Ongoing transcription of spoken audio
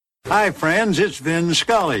Hi, friends. It's Vin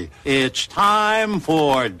Scully. It's time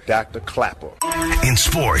for Dr. Clapper. In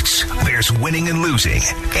sports, there's winning and losing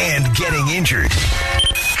and getting injured.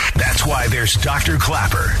 That's why there's Dr.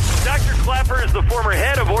 Clapper. Dr. Clapper is the former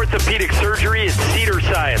head of orthopedic surgery at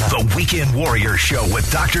Cedars-Sinai. The Weekend Warrior Show with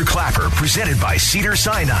Dr. Clapper, presented by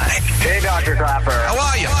Cedars-Sinai. Hey, Dr. Clapper. How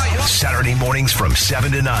are you? Saturday mornings from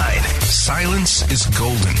 7 to 9. Silence is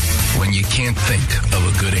golden when you can't think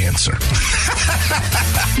of a good answer.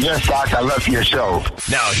 Yes, Doc, I love your show.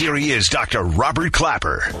 Now here he is, Dr. Robert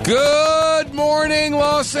Clapper. Good morning,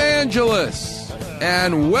 Los Angeles,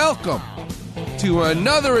 and welcome to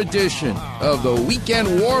another edition of the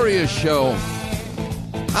Weekend Warrior Show.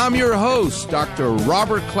 I'm your host, Dr.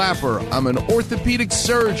 Robert Clapper. I'm an orthopedic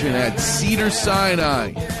surgeon at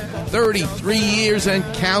Cedars-Sinai. 33 years and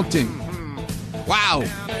counting. Wow.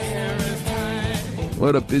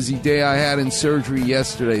 What a busy day I had in surgery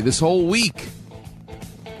yesterday. This whole week.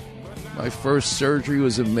 My first surgery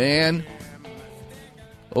was a man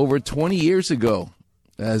over 20 years ago,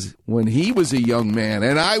 as when he was a young man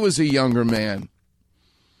and I was a younger man.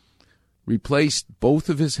 Replaced both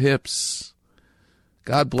of his hips.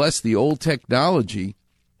 God bless the old technology,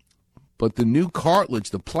 but the new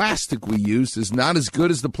cartilage, the plastic we used, is not as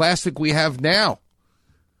good as the plastic we have now.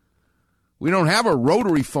 We don't have a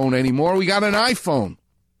rotary phone anymore. We got an iPhone.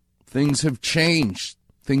 Things have changed.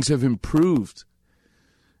 Things have improved.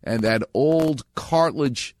 And that old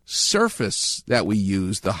cartilage surface that we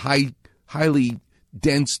use, the highly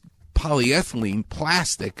dense polyethylene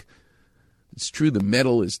plastic, it's true the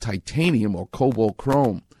metal is titanium or cobalt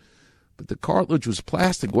chrome, but the cartilage was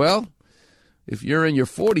plastic. Well, if you're in your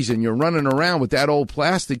 40s and you're running around with that old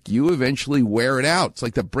plastic, you eventually wear it out. It's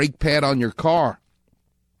like the brake pad on your car.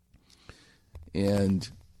 And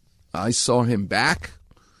I saw him back.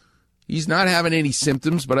 He's not having any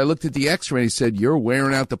symptoms, but I looked at the x-ray and he said, "You're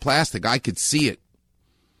wearing out the plastic. I could see it.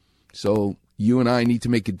 So you and I need to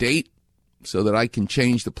make a date so that I can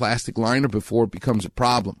change the plastic liner before it becomes a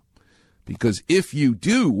problem. Because if you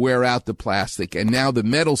do wear out the plastic and now the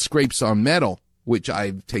metal scrapes on metal, which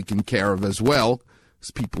I've taken care of as well,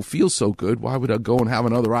 because people feel so good, why would I go and have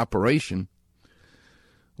another operation?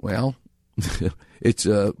 Well, it's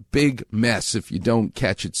a big mess if you don't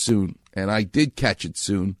catch it soon. And I did catch it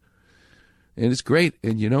soon. And it's great.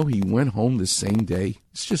 And, you know, he went home the same day.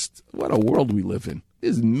 It's just, what a world we live in.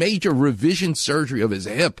 His major revision surgery of his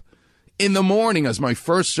hip in the morning as my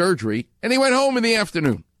first surgery, and he went home in the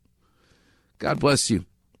afternoon. God bless you.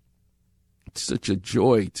 It's such a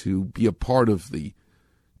joy to be a part of the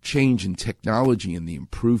change in technology and the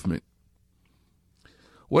improvement.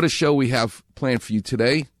 What a show we have planned for you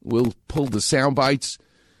today. We'll pull the sound bites,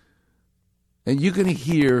 and you're going to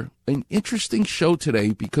hear an interesting show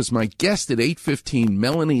today because my guest at 8:15,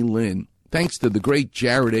 Melanie Lynn, thanks to the great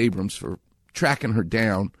Jared Abrams for tracking her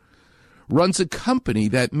down, runs a company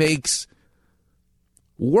that makes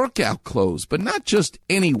workout clothes, but not just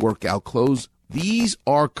any workout clothes. These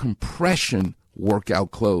are compression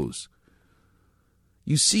workout clothes.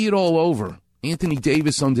 You see it all over. Anthony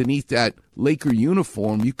Davis underneath that Laker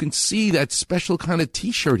uniform, you can see that special kind of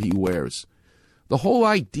T-shirt he wears. The whole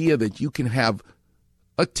idea that you can have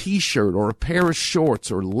a T-shirt or a pair of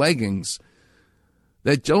shorts or leggings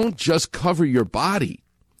that don't just cover your body,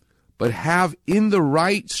 but have in the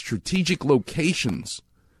right strategic locations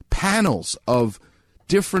panels of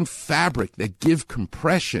different fabric that give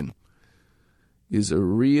compression is a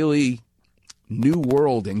really new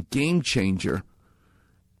world and game changer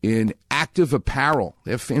in active apparel.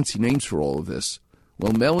 They have fancy names for all of this.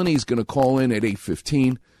 Well, Melanie's going to call in at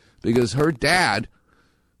 8:15 because her dad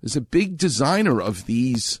is a big designer of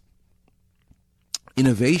these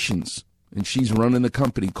innovations, and she's running the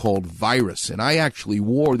company called Virus. And I actually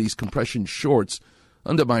wore these compression shorts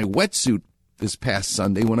under my wetsuit this past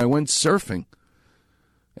Sunday when I went surfing,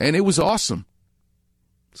 and it was awesome.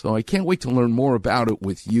 So I can't wait to learn more about it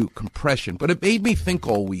with you, compression. But it made me think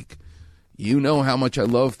all week. You know how much I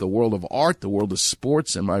love the world of art, the world of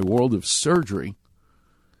sports, and my world of surgery.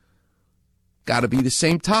 Got to be the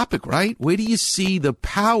same topic, right? Where do you see the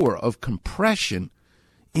power of compression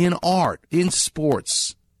in art, in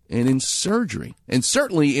sports, and in surgery, and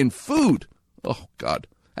certainly in food? Oh, God.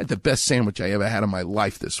 I had the best sandwich I ever had in my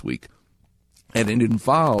life this week. And it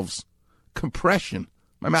involves compression.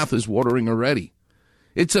 My mouth is watering already.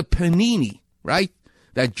 It's a panini, right?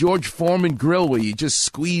 That George Foreman grill where you just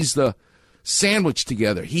squeeze the sandwich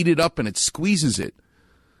together, heat it up, and it squeezes it.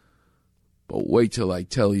 But wait till I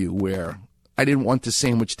tell you where I didn't want the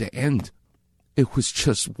sandwich to end. It was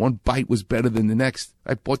just one bite was better than the next.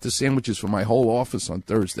 I bought the sandwiches for my whole office on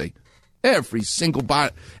Thursday. Every single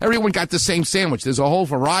body. Everyone got the same sandwich. There's a whole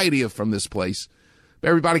variety from this place.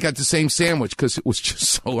 Everybody got the same sandwich because it was just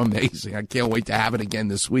so amazing. I can't wait to have it again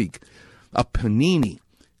this week. A panini,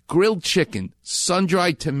 grilled chicken,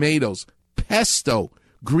 sun-dried tomatoes, pesto,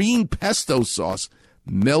 green pesto sauce,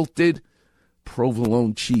 melted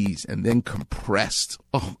provolone cheese, and then compressed.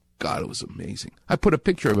 Oh, God, it was amazing. I put a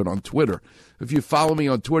picture of it on Twitter. If you follow me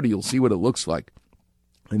on Twitter, you'll see what it looks like.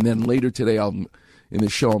 And then later today, in the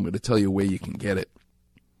show, I'm going to tell you where you can get it.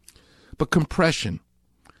 But compression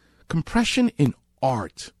in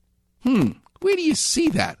art. Where do you see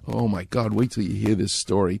that? Oh, my God, wait till you hear this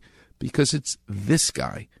story, because it's this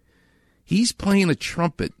guy. He's playing a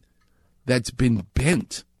trumpet that's been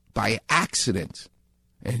bent by accident,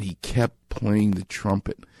 and he kept playing the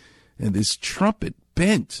trumpet. And this trumpet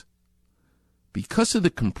bent because of the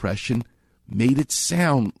compression, made it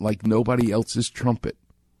sound like nobody else's trumpet.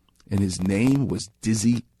 And his name was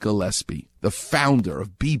Dizzy Gillespie, the founder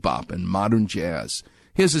of bebop and modern jazz.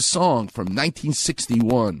 Here's a song from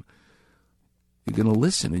 1961. You're going to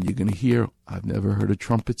listen and you're going to hear, I've never heard a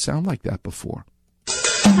trumpet sound like that before.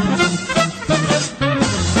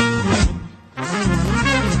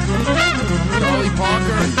 Charlie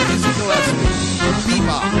Parker and Dizzy Gillespie,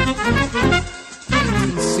 bebop,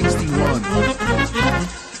 1961.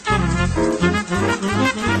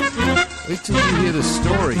 Wait till you hear the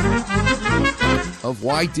story of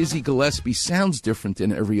why Dizzy Gillespie sounds different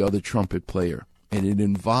than every other trumpet player. And it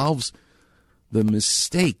involves the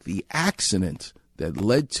mistake, the accident that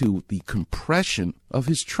led to the compression of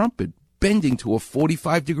his trumpet bending to a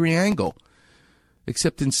 45-degree angle.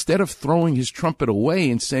 Except instead of throwing his trumpet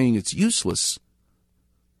away and saying it's useless,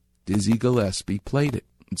 Dizzy Gillespie played it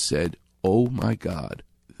and said, oh my God,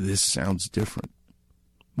 this sounds different.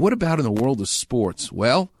 What about in the world of sports?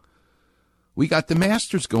 Well, we got the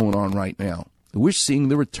Masters going on right now. We're seeing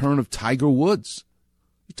the return of Tiger Woods.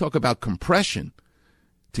 You talk about compression.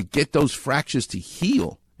 To get those fractures to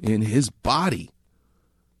heal in his body,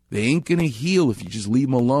 they ain't going to heal if you just leave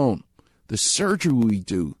them alone. The surgery we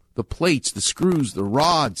do, the plates, the screws, the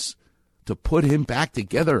rods, to put him back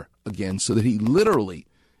together again so that he literally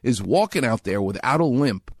is walking out there without a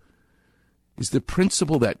limp, is the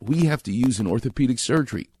principle that we have to use in orthopedic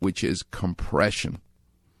surgery, which is compression.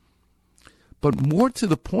 But more to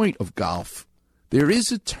the point of golf, there is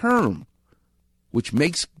a term which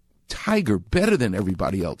makes Tiger better than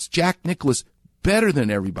everybody else, Jack Nicklaus better than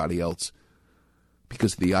everybody else,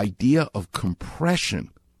 because the idea of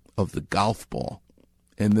compression of the golf ball.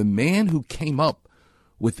 And the man who came up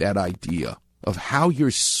with that idea of how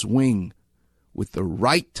your swing, with the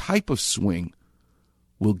right type of swing,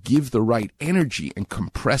 will give the right energy and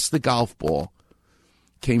compress the golf ball,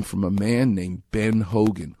 came from a man named Ben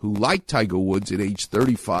Hogan, who, like Tiger Woods at age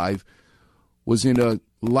 35, was in a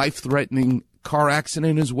life-threatening car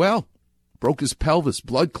accident as well. Broke his pelvis,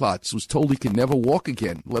 blood clots, was told he could never walk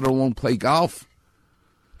again, let alone play golf.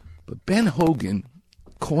 But Ben Hogan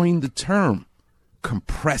coined the term,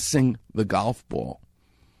 compressing the golf ball.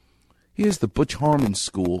 Here's the Butch Harmon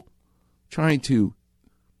School trying to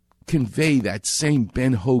convey that same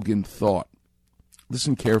Ben Hogan thought.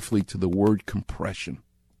 Listen carefully to the word compression.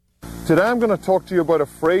 Today I'm going to talk to you about a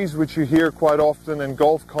phrase which you hear quite often in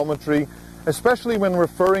golf commentary, especially when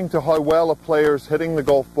referring to how well a player is hitting the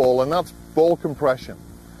golf ball, and that's ball compression.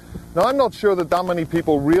 Now, I'm not sure that many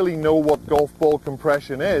people really know what golf ball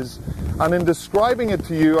compression is, and in describing it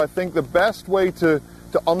to you, I think the best way to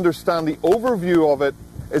understand the overview of it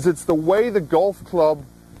is it's the way the golf club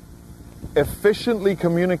efficiently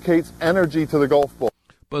communicates energy to the golf ball.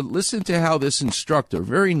 But listen to how this instructor,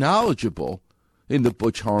 very knowledgeable in the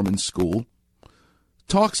Butch Harmon School,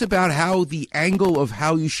 talks about how the angle of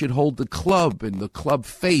how you should hold the club and the club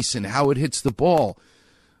face and how it hits the ball.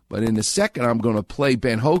 But in a second, I'm going to play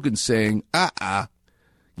Ben Hogan saying,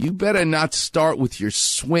 you better not start with your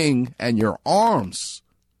swing and your arms.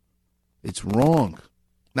 It's wrong.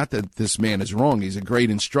 Not that this man is wrong. He's a great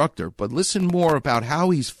instructor. But listen more about how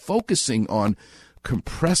he's focusing on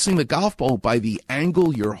compressing the golf ball by the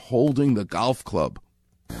angle you're holding the golf club.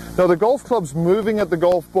 Now, the golf club's moving at the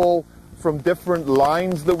golf ball from different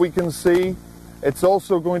lines that we can see. It's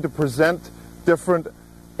also going to present different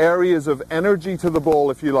areas of energy to the ball,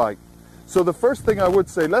 if you like. So the first thing I would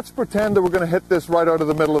say, let's pretend that we're going to hit this right out of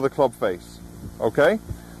the middle of the club face. Okay?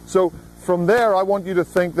 So from there, I want you to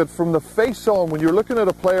think that from the face on, when you're looking at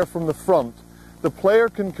a player from the front, the player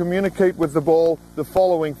can communicate with the ball the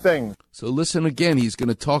following thing. So listen again. He's going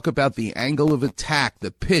to talk about the angle of attack,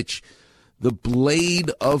 the pitch, the blade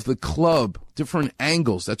of the club, different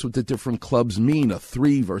angles. That's what the different clubs mean, a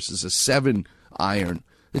 3 versus a 7 iron.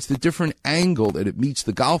 It's the different angle that it meets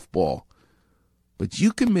the golf ball. But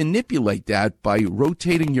you can manipulate that by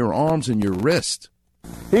rotating your arms and your wrist.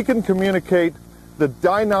 He can communicate the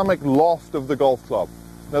dynamic loft of the golf club.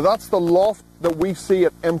 Now that's the loft that we see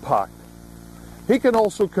at impact. He can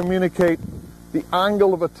also communicate the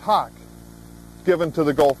angle of attack given to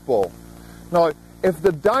the golf ball. Now, if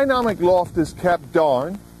the dynamic loft is kept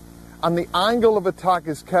down and the angle of attack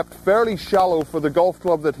is kept fairly shallow for the golf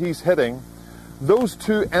club that he's hitting, those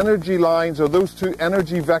two energy lines, or those two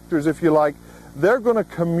energy vectors, if you like, they're going to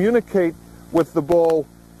communicate with the ball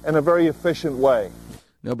in a very efficient way.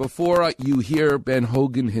 Now, before you hear Ben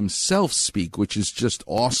Hogan himself speak, which is just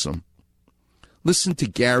awesome, listen to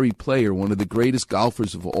Gary Player, one of the greatest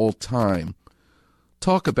golfers of all time,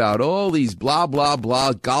 talk about all these blah, blah,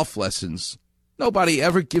 blah golf lessons. Nobody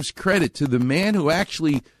ever gives credit to the man who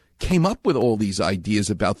actually came up with all these ideas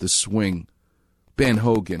about the swing, Ben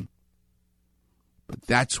Hogan. But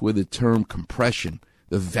that's where the term compression,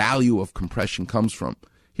 the value of compression, comes from.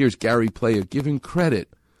 Here's Gary Player giving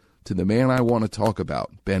credit to the man I want to talk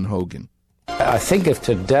about, Ben Hogan. I think of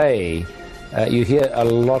today, you hear a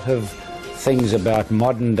lot of things about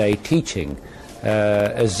modern-day teaching,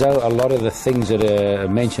 as though a lot of the things that are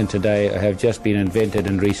mentioned today have just been invented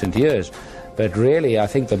in recent years. But really, I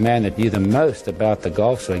think the man that knew the most about the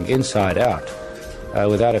golf swing inside out,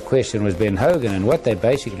 without a question, was Ben Hogan. And what they're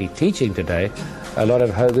basically teaching today, a lot of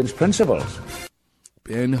Hogan's principles.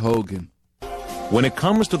 Ben Hogan. When it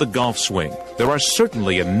comes to the golf swing, there are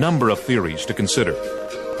certainly a number of theories to consider.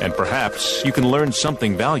 And perhaps you can learn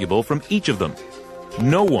something valuable from each of them.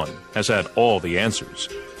 No one has had all the answers,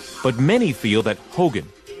 but many feel that Hogan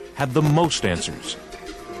had the most answers.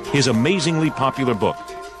 His amazingly popular book,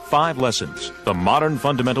 5 Lessons, The Modern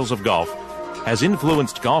Fundamentals of Golf, has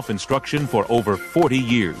influenced golf instruction for over 40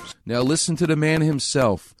 years. Now listen to the man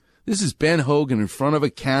himself. This is Ben Hogan in front of a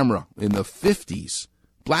camera in the 50s,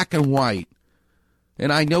 black and white.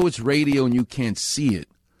 And I know it's radio and you can't see it,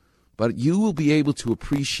 but you will be able to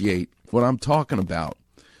appreciate what I'm talking about.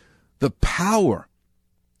 The power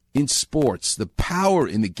in sports, the power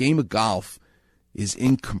in the game of golf is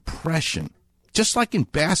in compression, just like in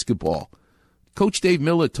basketball. Coach Dave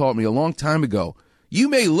Miller taught me a long time ago, you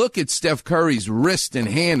may look at Steph Curry's wrist and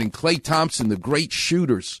hand and Klay Thompson, the great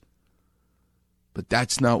shooters, but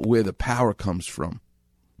that's not where the power comes from.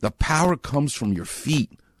 The power comes from your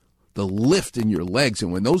feet, the lift in your legs.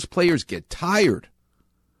 And when those players get tired,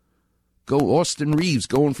 go Austin Reeves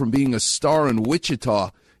going from being a star in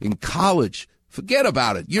Wichita in college, forget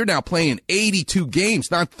about it. You're now playing 82 games,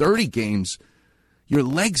 not 30 games. Your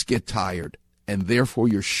legs get tired, and therefore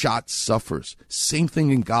your shot suffers. Same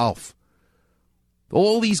thing in golf.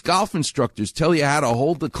 All these golf instructors tell you how to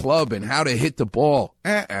hold the club and how to hit the ball.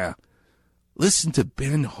 Listen to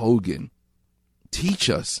Ben Hogan teach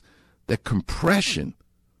us that compression,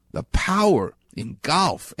 the power in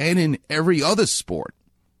golf and in every other sport,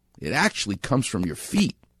 it actually comes from your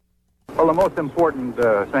feet. Well, the most important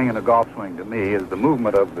thing in a golf swing to me is the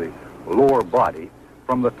movement of the lower body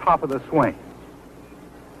from the top of the swing.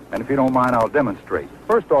 And if you don't mind, I'll demonstrate.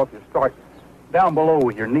 First off, you start down below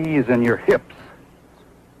with your knees and your hips.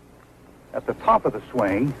 At the top of the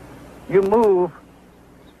swing, you move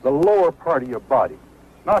the lower part of your body,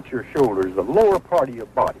 not your shoulders, the lower part of your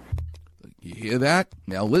body. You hear that?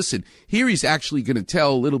 Now listen, here he's actually going to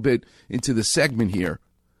tell a little bit into the segment here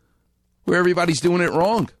where everybody's doing it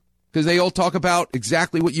wrong, because they all talk about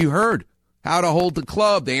exactly what you heard. How to hold the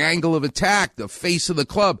club, the angle of attack, the face of the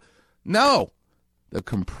club. No. The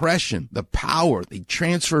compression, the power, the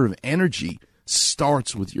transfer of energy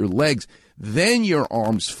starts with your legs. Then your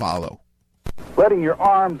arms follow. Letting your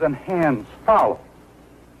arms and hands follow.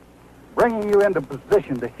 Bringing you into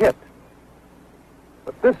position to hit.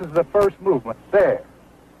 But this is the first movement there.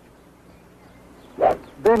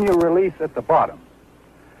 Then you release at the bottom.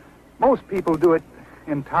 Most people do it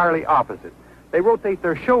entirely opposite. They rotate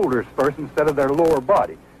their shoulders first instead of their lower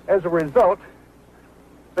body. As a result,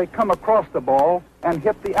 they come across the ball and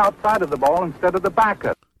hit the outside of the ball instead of the back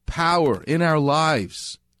of it. Power in our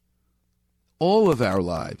lives. All of our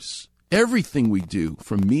lives. Everything we do,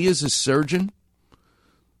 from me as a surgeon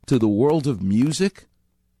to the world of music,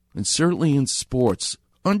 and certainly in sports,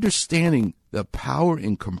 understanding the power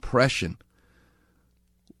in compression.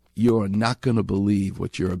 You're not going to believe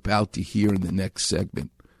what you're about to hear in the next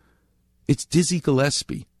segment. It's Dizzy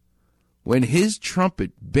Gillespie. When his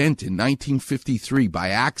trumpet bent in 1953 by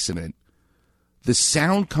accident, the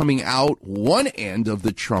sound coming out one end of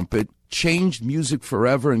the trumpet changed music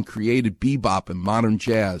forever and created bebop and modern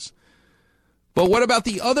jazz. But what about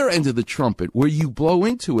the other end of the trumpet where you blow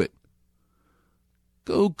into it?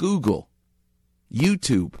 Go Google,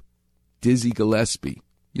 YouTube, Dizzy Gillespie.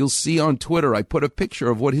 You'll see on Twitter, I put a picture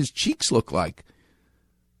of what his cheeks look like.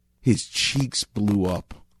 His cheeks blew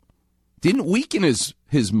up. Didn't weaken his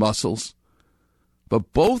muscles,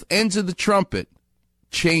 but both ends of the trumpet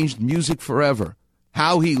changed music forever.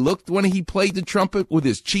 How he looked when he played the trumpet with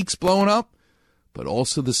his cheeks blown up, but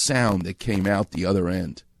also the sound that came out the other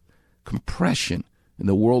end. Compression in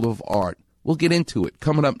the world of art. We'll get into it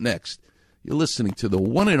coming up next. You're listening to the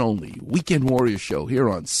one and only Weekend Warrior Show here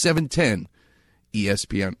on 710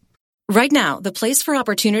 ESPN. Right now, the place for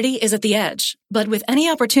opportunity is at the edge, but with any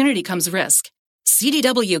opportunity comes risk.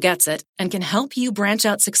 CDW gets it and can help you branch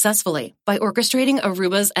out successfully by orchestrating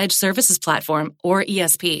Aruba's Edge Services Platform, or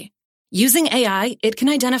ESP. Using AI, it can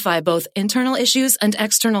identify both internal issues and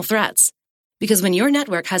external threats. Because when your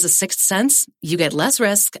network has a sixth sense, you get less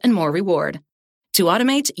risk and more reward. To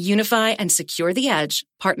automate, unify, and secure the edge,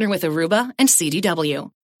 partner with Aruba and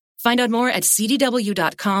CDW. Find out more at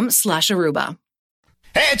cdw.com/Aruba.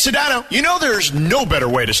 Hey, it's Sedano. You know there's no better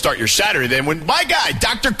way to start your Saturday than when my guy,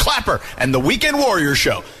 Dr. Clapper, and the Weekend Warrior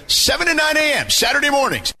Show, 7 to 9 a.m. Saturday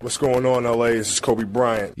mornings. What's going on, L.A.? This is Kobe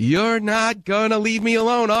Bryant. You're not going to leave me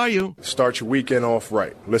alone, are you? Start your weekend off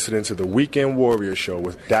right. Listening to the Weekend Warrior Show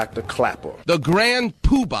with Dr. Clapper. The Grand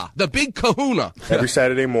Poobah, the Big Kahuna. Every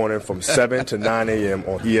Saturday morning from 7 to 9 a.m.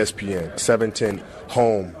 on ESPN, 710,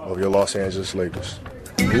 home of your Los Angeles Lakers.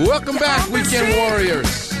 Welcome back, Weekend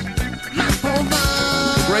Warriors.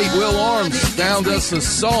 The great Will Arms found us a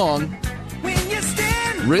song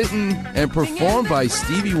written and performed by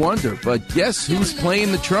Stevie Wonder. But guess who's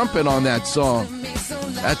playing the trumpet on that song?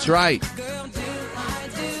 That's right.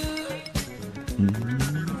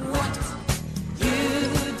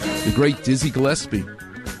 The great Dizzy Gillespie.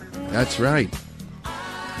 That's right.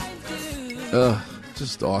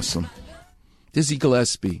 Just awesome. Dizzy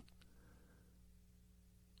Gillespie.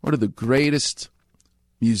 One of the greatest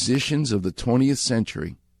musicians of the 20th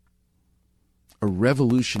century. A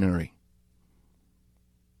revolutionary.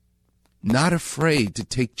 Not afraid to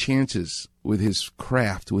take chances with his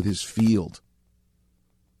craft, with his field.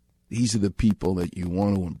 These are the people that you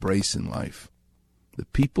want to embrace in life. The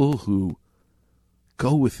people who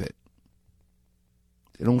go with it.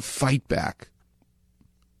 They don't fight back.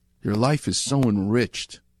 Your life is so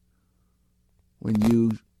enriched when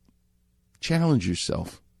you challenge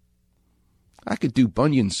yourself. I could do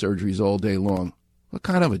bunion surgeries all day long. What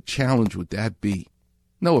kind of a challenge would that be?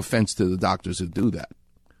 No offense to the doctors who do that.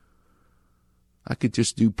 I could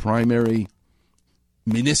just do primary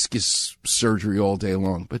meniscus surgery all day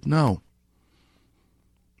long, but no.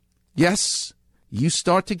 Yes, you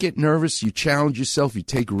start to get nervous, you challenge yourself, you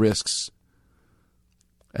take risks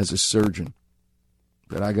as a surgeon.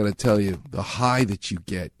 But I got to tell you, the high that you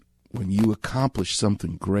get when you accomplish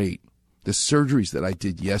something great, the surgeries that I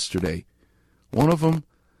did yesterday, one of them,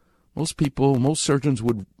 most surgeons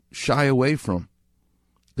would shy away from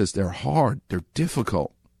because they're hard, they're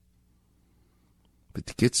difficult. But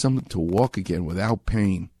to get someone to walk again without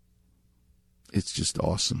pain, it's just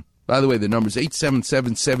awesome. By the way, the number's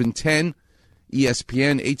 877-710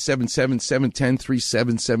 ESPN,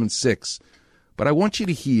 877-710-3776. But I want you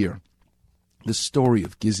to hear the story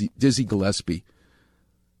of Dizzy Gillespie.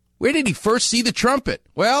 Where did he first see the trumpet?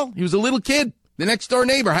 Well, he was a little kid. The next door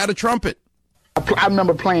neighbor had a trumpet. I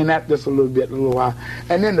remember playing that just a little while.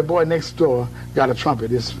 And then the boy next door got a trumpet.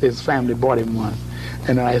 His family bought him one.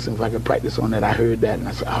 And I asked him if I could practice on that. I heard that, and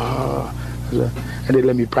I said, and they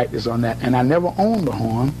let me practice on that. And I never owned a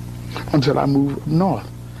horn until I moved up north.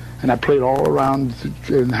 And I played all around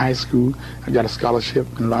in high school. I got a scholarship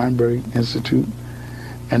in Laurinburg Institute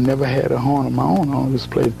and never had a horn of my own. I always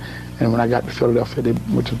played. And when I got to Philadelphia, they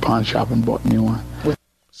went to the pawn shop and bought me one.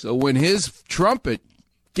 So when his trumpet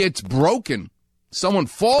gets broken, someone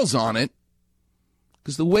falls on it,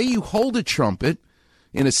 because the way you hold a trumpet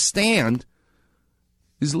in a stand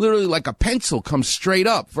is literally like a pencil comes straight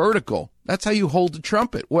up, vertical. That's how you hold the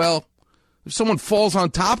trumpet. Well, if someone falls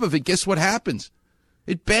on top of it, guess what happens?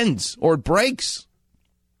 It bends or it breaks.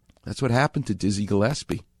 That's what happened to Dizzy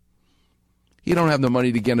Gillespie. He don't have the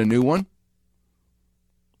money to get a new one.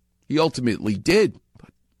 He ultimately did. But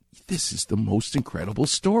this is the most incredible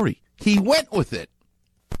story. He went with it.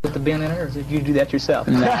 With the bend in hers, if you do that yourself.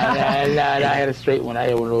 Nah, I had a straight one. I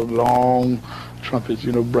had one of those long trumpets,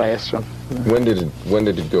 brass trumpets. When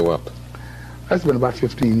did it go up? That's been about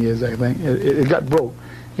 15 years, I think. It got broke.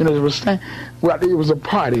 It was it was a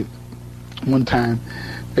party one time.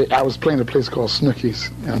 I was playing a place called Snookies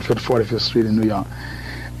on 45th Street in New York,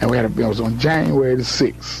 and it was on January the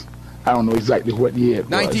 6th. I don't know exactly what year it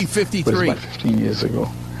was. 1953. But it was about 15 years ago,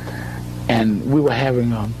 and we were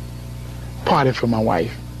having a party for my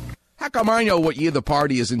wife. How come I know what year the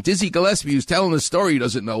party is, and Dizzy Gillespie, who's telling the story,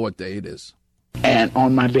 doesn't know what day it is? And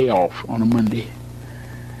on my day off, on a Monday,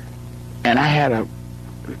 and I had a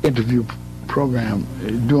interview program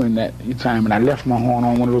during that time, and I left my horn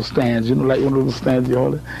on one of those stands, you know, like one of those stands you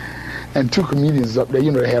hold it. And two comedians up there, you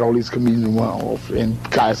know, they had all these comedians and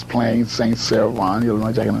guys playing St. Servan,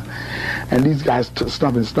 Illinois, and these guys,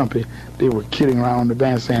 Stumpy, they were kidding around on the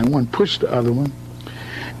bandstand. One pushed the other one,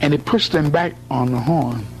 and it pushed them back on the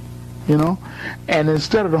horn, you know, and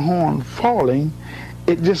instead of the horn falling,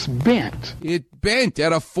 it just bent. It bent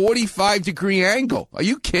at a 45-degree angle. Are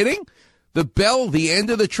you kidding? The bell, the end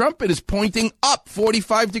of the trumpet, is pointing up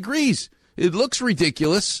 45 degrees. It looks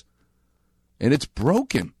ridiculous, and it's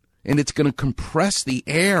broken. And it's going to compress the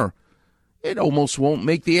air. It almost won't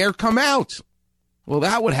make the air come out. Well,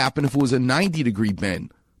 that would happen if it was a 90-degree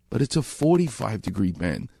bend, but it's a 45-degree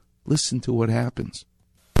bend. Listen to what happens.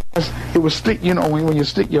 It was stick, you know, when you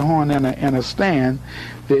stick your horn in a stand,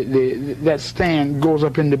 that stand goes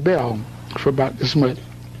up in the bell for about this much.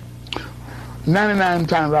 99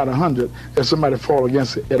 times out of 100, if somebody fall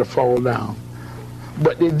against it, it'll fall down.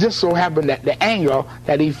 But it just so happened that the angle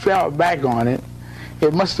that he fell back on it,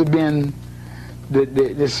 it must have been,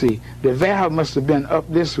 let's see, the valve must have been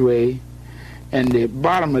up this way, and the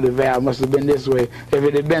bottom of the valve must have been this way. If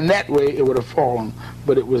it had been that way, it would have fallen.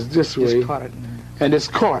 But it was this way, and it's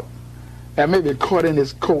caught. And maybe it caught in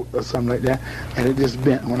his coat or something like that, and it just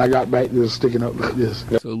bent. When I got back, it was sticking up like this.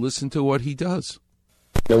 So listen to what he does.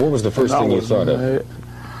 Now, what was the first thing you thought of?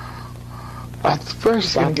 At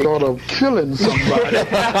first, I thought of killing somebody.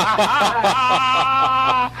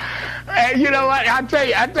 And you know what? I tell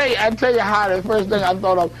you how the first thing I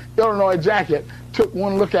thought of, Illinois Jacket took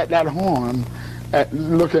one look at that horn,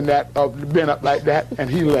 looking at bent up like that, and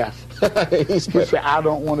he left. He said, "I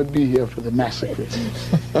don't want to be here for the massacre."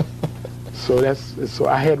 So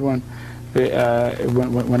I had one.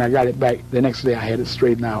 When I got it back the next day, I had it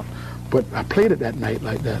straightened out. But I played it that night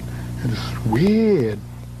like that, and it's weird.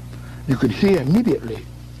 You could hear immediately.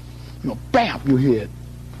 You know, bam, you hear it.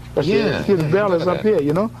 The bell is up here,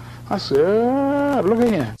 you know. I said, look at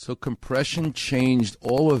here. So compression changed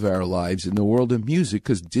all of our lives in the world of music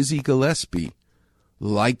because Dizzy Gillespie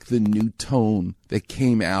liked the new tone that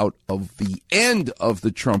came out of the end of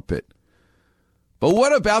the trumpet. But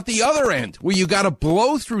what about the other end, where you got to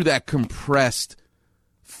blow through that compressed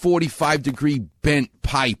 45-degree bent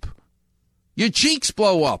pipe? Your cheeks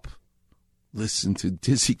blow up. Listen to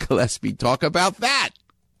Dizzy Gillespie talk about that.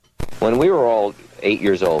 When we were all 8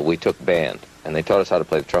 years old, we took band, and they taught us how to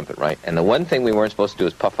play the trumpet, right? And the one thing we weren't supposed to do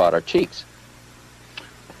is puff out our cheeks.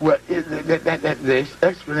 Well, the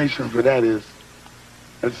explanation for that is,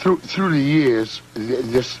 through the years,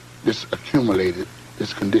 this accumulated,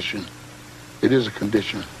 this condition. It is a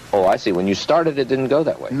condition. Oh, I see. When you started, it didn't go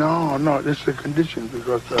that way. No, it's a condition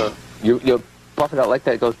because... You puff it out like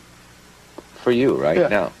that, it goes for you right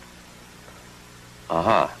now.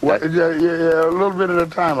 Uh-huh. Well, yeah, a little bit at a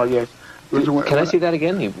time, I guess. Can I see that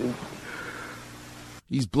again?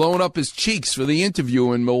 He's blowing up his cheeks for the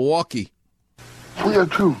interview in Milwaukee. Yeah,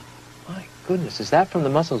 true. My goodness, is that from the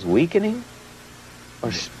muscles weakening?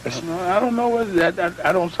 I don't know whether that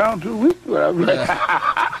I don't sound too weak when I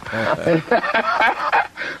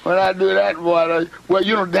when I do that, boy. Well,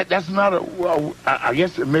 you know that's not a. Well, I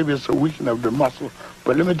guess maybe it's a weakening of the muscle.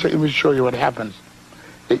 But let me show you what happens.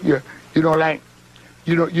 You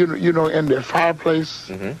know, in the fireplace,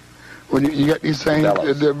 when you get these things,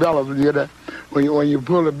 the bellows, when you get that, when you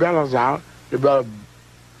pull the bellows out, the bellows.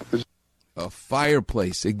 A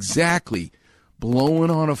fireplace, exactly, blowing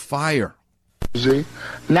on a fire. See,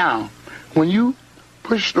 now when you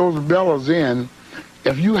push those bellows in,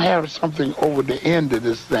 if you have something over the end of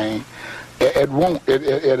this thing, it won't.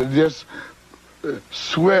 It'll just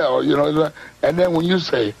swell, you know. And then when you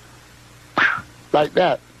say like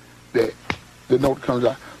that, the note comes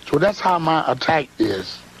out. So that's how my attack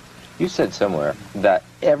is. You said somewhere that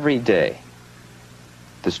every day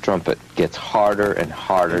this trumpet gets harder and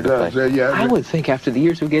harder to play. Yeah, I would think after the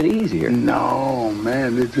years it would get easier. No,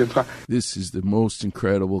 man. This is the most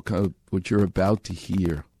incredible, what you're about to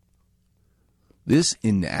hear. This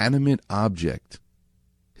inanimate object,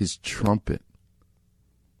 his trumpet.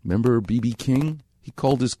 Remember B.B. King? He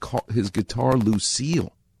called his guitar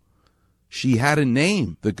Lucille. She had a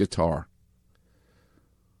name, the guitar.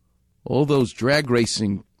 All those drag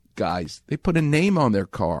racing guys, they put a name on their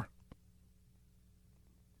car.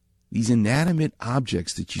 These inanimate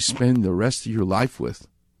objects that you spend the rest of your life with,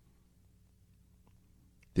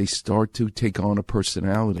 they start to take on a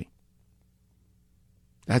personality.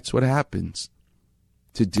 That's what happens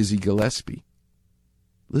to Dizzy Gillespie.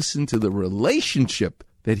 Listen to the relationship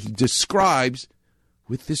that he describes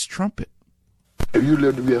with this trumpet. If you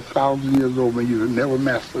live to be 1,000 years old, man, you'll never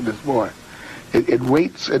master this boy. It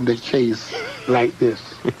waits in the case like this.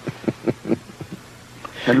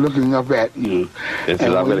 And looking up at you.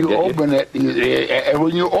 And when you open it, and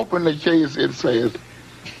when you open the case, it says,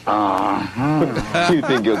 You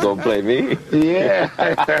think you're going to play me? Yeah.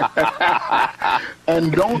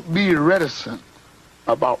 And don't be reticent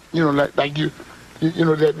about, like you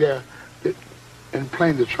know, that they're in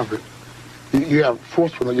playing the trumpet. You have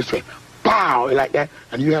forceful, you say, pow, like that,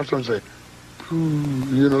 and you have someone say,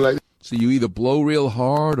 like. So you either blow real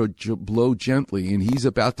hard or blow gently, and he's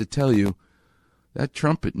about to tell you that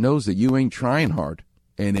trumpet knows that you ain't trying hard,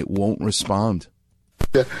 and it won't respond.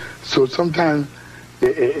 Yeah. So sometimes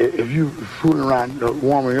if you fooling around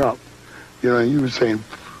warming up, and you were saying,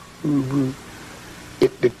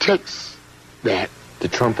 it detects that. The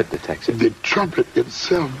trumpet detects it. The trumpet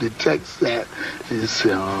itself detects that. And you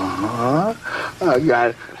say, I got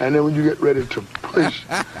it. And then when you get ready to push,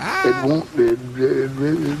 it won't do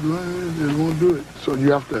it. So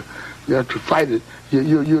you have to fight it.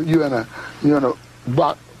 You're in a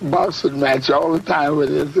boxing match all the time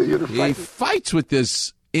with it. So he fights with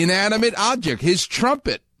this inanimate object, his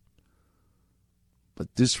trumpet.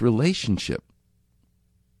 But this relationship,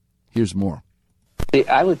 here's more.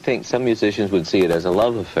 I would think some musicians would see it as a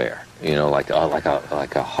love affair, like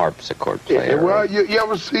a harpsichord player. Yeah, well, you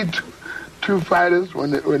ever see two fighters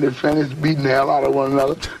when they finish beating the hell out of one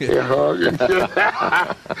another, they hug and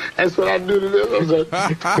that's what I do to them.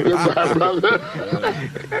 Goodbye, brother.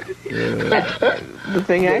 The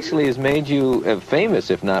thing actually has made you famous,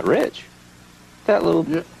 if not rich. That little,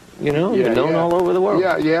 you're known all over the world.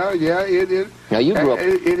 Yeah, it is. Now you grew up.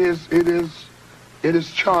 It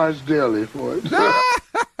is charged daily for it.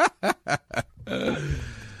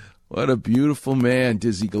 What a beautiful man,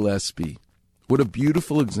 Dizzy Gillespie. What a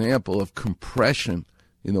beautiful example of compression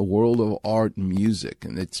in the world of art and music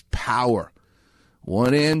and its power.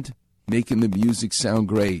 One end, making the music sound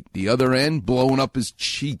great. The other end, blowing up his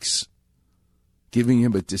cheeks, giving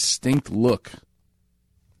him a distinct look,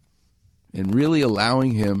 and really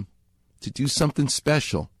allowing him to do something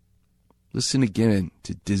special. Listen again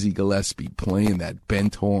to Dizzy Gillespie playing that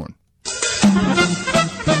bent horn.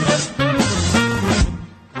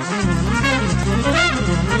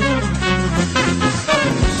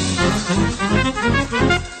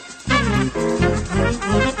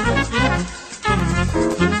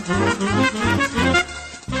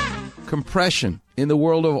 Compression in the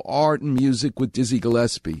world of art and music with Dizzy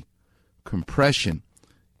Gillespie. Compression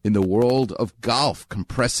in the world of golf,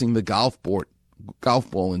 compressing the golf ball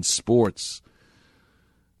in sports.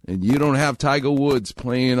 And you don't have Tiger Woods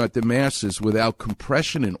playing at the Masters without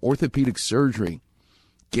compression and orthopedic surgery.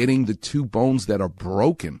 Getting the two bones that are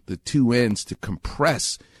broken, the two ends, to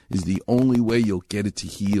compress is the only way you'll get it to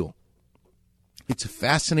heal. It's a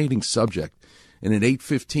fascinating subject. And at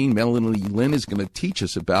 8:15, Melanie Lynn is going to teach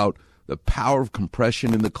us about the power of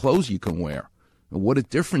compression in the clothes you can wear and what a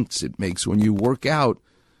difference it makes when you work out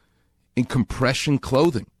in compression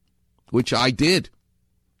clothing, which I did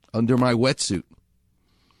under my wetsuit.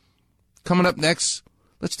 Coming up next,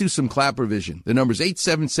 let's do some Clapper Vision. The number's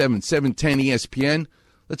 877-710-ESPN.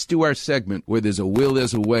 Let's do our segment where there's a will,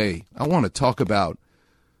 there's a way. I want to talk about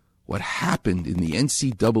what happened in the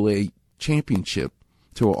NCAA championship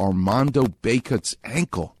to Armando Bacot's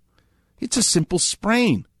ankle. It's a simple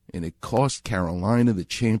sprain, and it cost Carolina the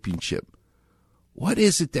championship. What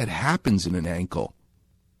is it that happens in an ankle?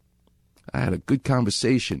 I had a good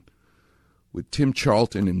conversation with Tim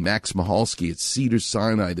Charlton and Max Mahalski at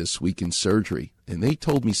Cedars-Sinai this week in surgery, and they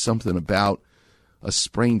told me something about a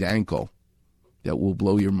sprained ankle that will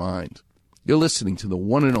blow your mind. You're listening to the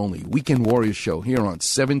one and only Weekend Warrior Show here on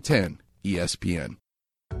 710 ESPN.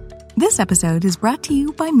 This episode is brought to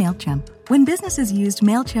you by MailChimp. When businesses used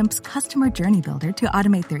MailChimp's Customer Journey Builder to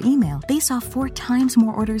automate their email, they saw 4 times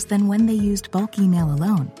more orders than when they used bulk email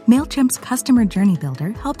alone. MailChimp's Customer Journey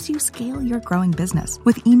Builder helps you scale your growing business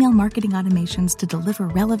with email marketing automations to deliver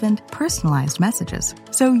relevant, personalized messages,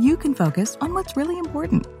 so you can focus on what's really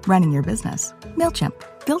important, running your business.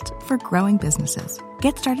 MailChimp, built for growing businesses.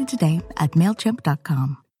 Get started today at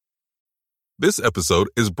MailChimp.com. This episode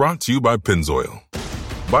is brought to you by Pennzoil.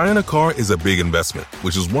 Buying a car is a big investment,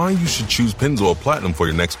 which is why you should choose Pennzoil Platinum for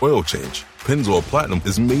your next oil change. Pennzoil Platinum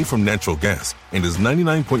is made from natural gas and is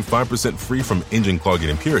 99.5% free from engine clogging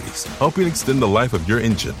impurities, helping extend the life of your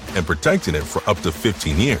engine and protecting it for up to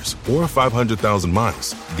 15 years or 500,000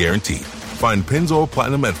 miles, guaranteed. Find Pennzoil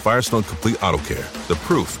Platinum at Firestone Complete Auto Care. The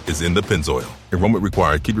proof is in the Pennzoil. Enrollment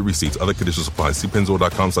required. Keep your receipts. Other conditions apply. See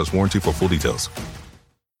pennzoil.com/warranty for full details.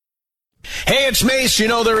 Hey, it's Mace. You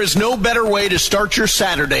know, there is no better way to start your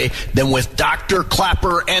Saturday than with Dr.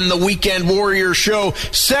 Clapper and the Weekend Warrior Show,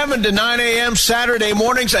 7 to 9 a.m. Saturday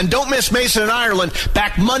mornings. And don't miss Mason and Ireland,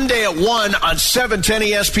 back Monday at 1 on 710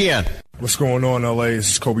 ESPN. What's going on, LA?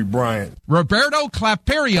 This is Kobe Bryant. Roberto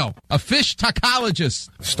Claperio, a fish tacologist.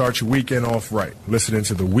 Start your weekend off right. Listening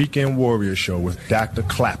to the Weekend Warrior Show with Dr.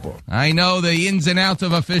 Clapper. I know the ins and outs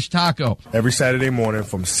of a fish taco. Every Saturday morning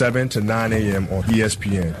from 7 to 9 a.m. on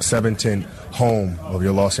ESPN, 710, home of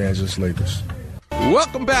your Los Angeles Lakers.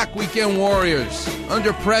 Welcome back, Weekend Warriors.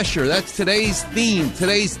 Under Pressure. That's today's theme,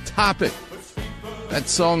 today's topic. That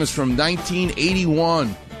song is from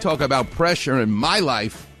 1981. Talk about pressure in my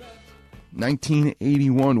life.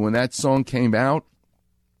 1981, when that song came out,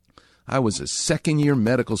 I was a second-year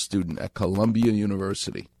medical student at Columbia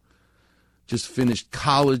University. Just finished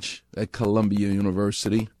college at Columbia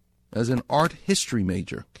University as an art history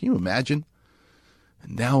major. Can you imagine?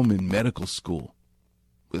 And now I'm in medical school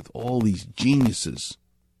with all these geniuses.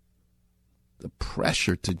 The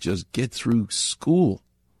pressure to just get through school.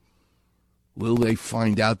 Will they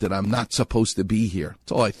find out that I'm not supposed to be here?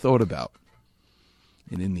 That's all I thought about.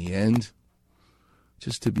 And in the end,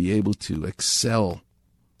 just to be able to excel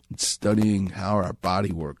in studying how our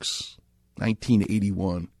body works.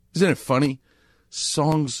 1981. Isn't it funny?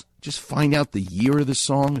 Songs, just find out the year of the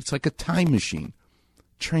song. It's like a time machine.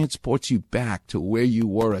 Transports you back to where you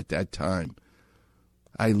were at that time.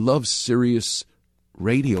 I love Sirius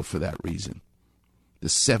radio for that reason. The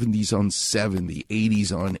 70s on 7, the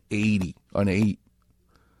 80s on 8.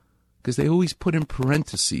 Because they always put in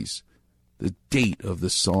parentheses the date of the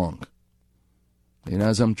song. And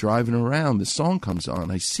as I'm driving around, the song comes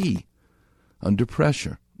on. I see Under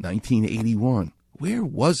Pressure, 1981. Where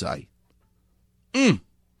was I?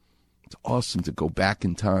 It's awesome to go back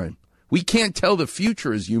in time. We can't tell the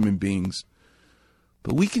future as human beings,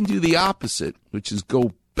 but we can do the opposite, which is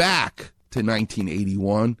go back to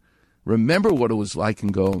 1981, remember what it was like,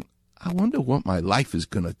 and go, I wonder what my life is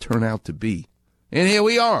going to turn out to be. And here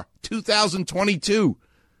we are, 2022.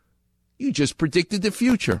 You just predicted the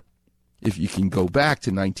future. If you can go back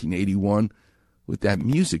to 1981 with that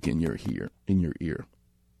music in your ear.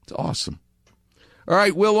 It's awesome. All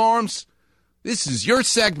right, Will Arms, this is your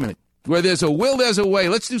segment. Where there's a will, there's a way.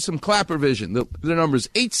 Let's do some Clapper Vision. The number is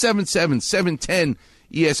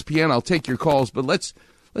 877-710-ESPN. I'll take your calls, but let's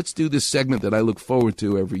do this segment that I look forward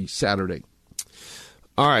to every Saturday.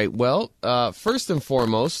 All right, well, first and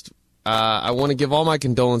foremost, I want to give all my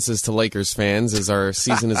condolences to Lakers fans as our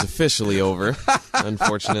season is officially over,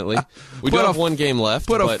 unfortunately. We do have one game left.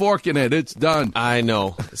 Put a fork in it. It's done. I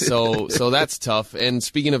know. So that's tough. And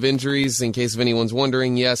speaking of injuries, in case of anyone's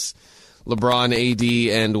wondering, yes, LeBron, AD,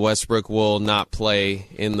 and Westbrook will not play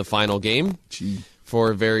in the final game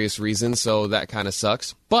for various reasons, so that kind of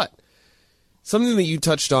sucks. But something that you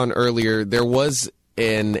touched on earlier, there was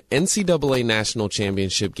an NCAA National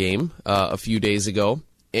Championship game a few days ago.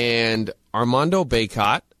 And Armando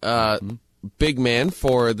Bacot, big man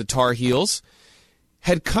for the Tar Heels,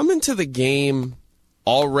 had come into the game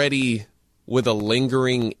already with a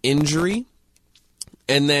lingering injury,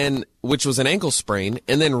 and then which was an ankle sprain,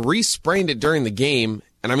 and then re-sprained it during the game.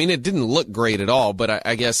 And I mean, it didn't look great at all, but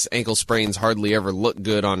I guess ankle sprains hardly ever look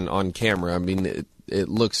good on camera. I mean, it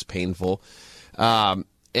looks painful.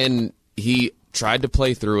 And he tried to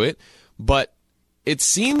play through it, but it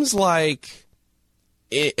seems like,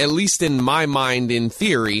 at least in my mind, in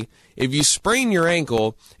theory, if you sprain your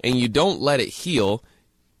ankle and you don't let it heal,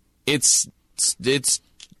 it's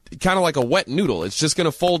kind of like a wet noodle. It's just going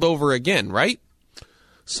to fold over again, right?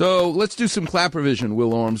 So let's do some Clapper Vision,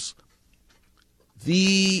 Will Arms.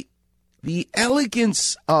 The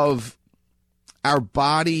elegance of our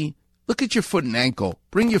body. Look at your foot and ankle.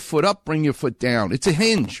 Bring your foot up, bring your foot down. It's a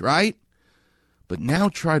hinge, right? But now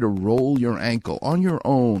try to roll your ankle on your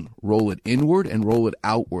own. Roll it inward and roll it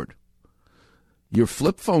outward. Your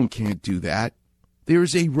flip phone can't do that.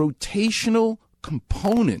 There's a rotational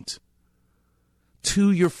component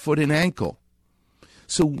to your foot and ankle.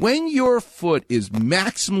 So when your foot is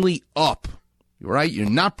maximally up, right, you're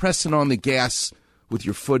not pressing on the gas with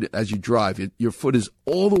your foot as you drive. Your foot is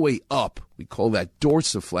all the way up. We call that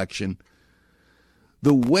dorsiflexion.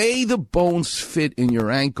 The way the bones fit in your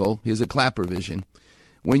ankle, here's a Clapper Vision.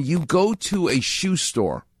 When you go to a shoe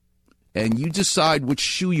store and you decide which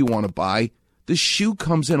shoe you want to buy, the shoe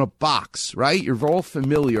comes in a box, right? You're all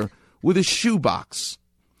familiar with a shoe box.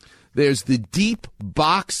 There's the deep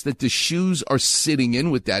box that the shoes are sitting in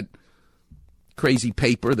with that crazy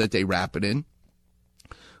paper that they wrap it in.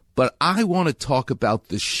 But I want to talk about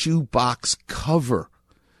the shoe box cover.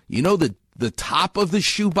 You know, the top of the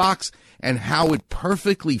shoe box, and how it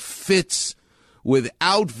perfectly fits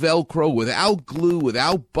without Velcro, without glue,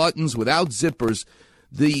 without buttons, without zippers.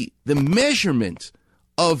 The measurement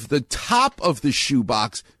of the top of the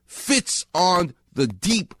shoebox fits on the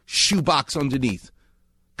deep shoebox underneath.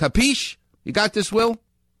 Capiche? You got this, Will?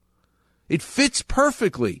 It fits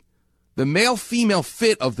perfectly. The male-female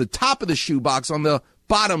fit of the top of the shoebox on the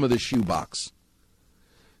bottom of the shoebox.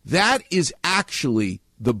 That is actually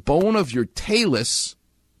the bone of your talus,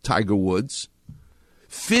 Tiger Woods,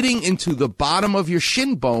 fitting into the bottom of your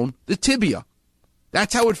shin bone, the tibia.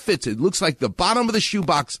 That's how it fits. It looks like the bottom of the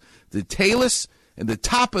shoebox, the talus, and the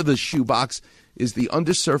top of the shoebox is the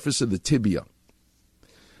undersurface of the tibia.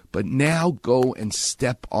 But now go and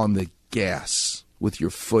step on the gas with your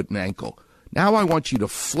foot and ankle. Now I want you to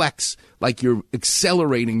flex like you're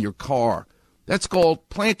accelerating your car. That's called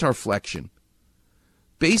plantar flexion.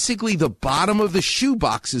 Basically, the bottom of the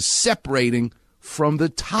shoebox is separating from the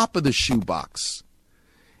top of the shoebox.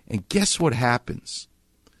 And guess what happens?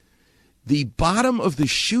 The bottom of the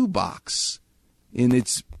shoebox, in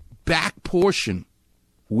its back portion,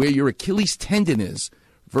 where your Achilles tendon is,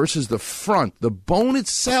 versus the front, the bone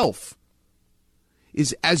itself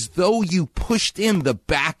is as though you pushed in the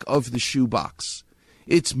back of the shoebox.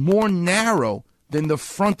 It's more narrow than the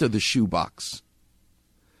front of the shoebox.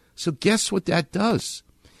 So guess what that does?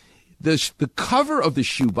 The cover of the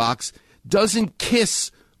shoebox doesn't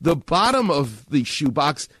kiss the bottom of the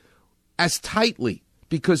shoebox as tightly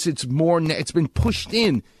because it's been pushed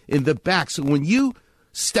in the back. So when you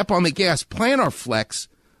step on the gas, plantar flex,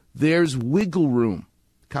 there's wiggle room.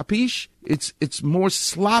 Capiche? It's more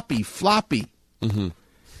sloppy, floppy. Mm-hmm.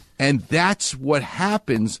 And that's what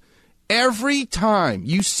happens every time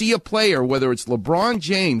you see a player, whether it's LeBron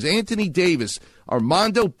James, Anthony Davis,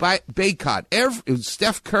 Armando Bacot,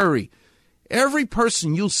 Steph Curry, every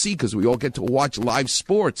person you'll see, because we all get to watch live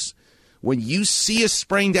sports, when you see a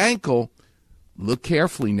sprained ankle, look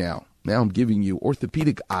carefully now. Now I'm giving you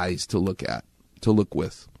orthopedic eyes to look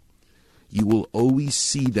with. You will always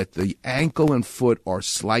see that the ankle and foot are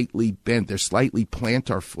slightly bent. They're slightly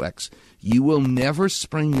plantar flex. You will never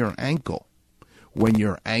sprain your ankle when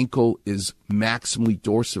your ankle is maximally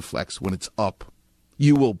dorsiflex, when it's up.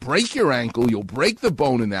 You will break your ankle. You'll break the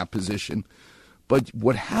bone in that position. But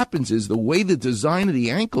what happens is the way the design of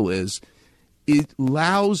the ankle is, it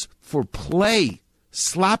allows for play,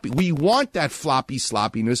 sloppy. We want that floppy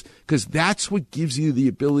sloppiness because that's what gives you the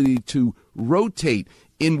ability to rotate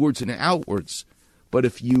inwards and outwards. But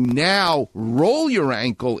if you now roll your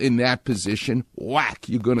ankle in that position, whack,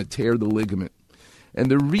 you're going to tear the ligament. And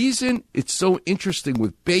the reason it's so interesting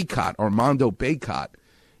with Bacot, Armando Bacot,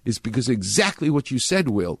 is because exactly what you said,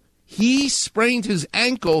 Will. He sprained his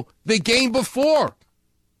ankle the game before,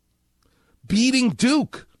 beating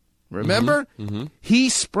Duke. Remember? Mm-hmm. He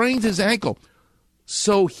sprained his ankle.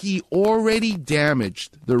 So he already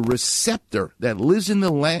damaged the receptor that lives in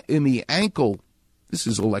the ankle. This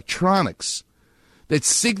is electronics that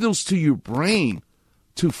signals to your brain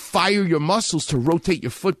to fire your muscles to rotate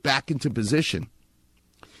your foot back into position.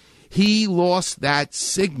 He lost that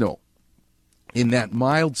signal in that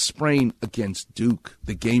mild sprain against Duke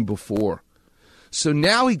the game before. So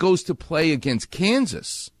now he goes to play against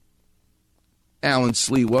Kansas. Alan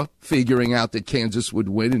Sliwa figuring out that Kansas would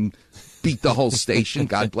win and beat the whole station.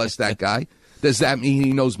 God bless that guy. Does that mean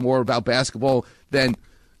he knows more about basketball than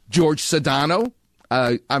George Sedano?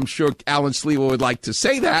 I'm sure Alan Sliwa would like to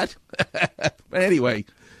say that. But anyway,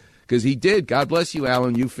 because he did. God bless you,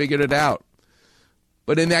 Alan. You figured it out.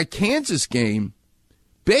 But in that Kansas game,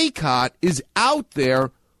 Bacot is out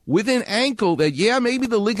there with an ankle that, yeah, maybe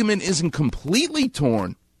the ligament isn't completely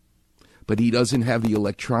torn, but he doesn't have the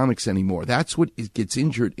electronics anymore. That's what gets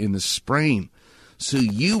injured in the sprain. So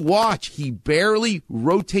you watch, he barely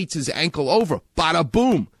rotates his ankle over. Bada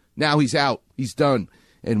boom. Now he's out. He's done.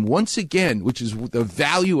 And once again, which is the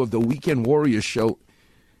value of the Weekend Warriors show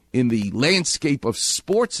in the landscape of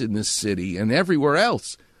sports in this city and everywhere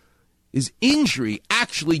else, is injury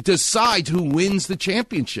actually decides who wins the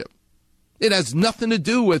championship. It has nothing to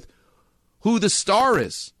do with who the star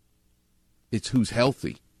is. It's who's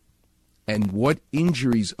healthy and what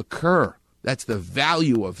injuries occur. That's the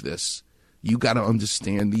value of this. You got to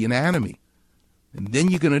understand the anatomy. And then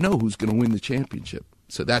you're going to know who's going to win the championship.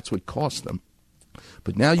 So that's what cost them.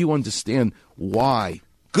 But now you understand why.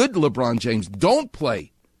 Good LeBron James, don't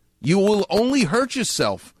play. You will only hurt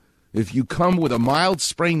yourself if you come with a mild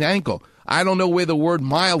sprained ankle. I don't know where the word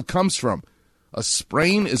mild comes from. A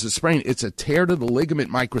sprain is a sprain. It's a tear to the ligament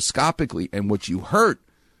microscopically, and what you hurt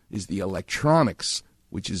is the electronics,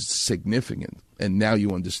 which is significant. And now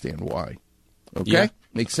you understand why. Okay? Yeah.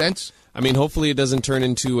 Makes sense? I mean, hopefully it doesn't turn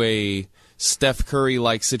into a Steph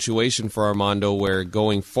Curry-like situation for Armando where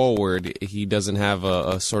going forward he doesn't have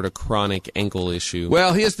a sort of chronic ankle issue.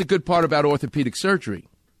 Well, here's the good part about orthopedic surgery,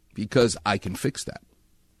 because I can fix that.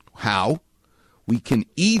 How? We can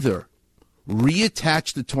either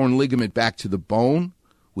reattach the torn ligament back to the bone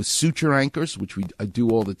with suture anchors, which I do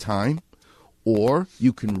all the time, or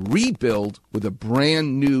you can rebuild with a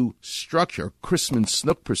brand new structure, Christman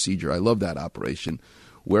Snook procedure. I love that operation,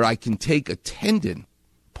 where I can take a tendon,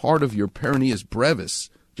 part of your peroneus brevis,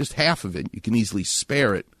 just half of it, you can easily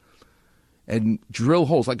spare it, and drill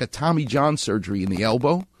holes like a Tommy John surgery in the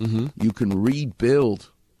elbow. Mm-hmm. You can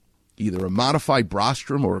rebuild either a modified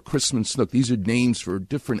Brostrom or a Christman Snook. These are names for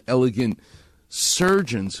different elegant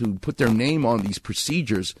surgeons who put their name on these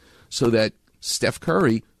procedures so that Steph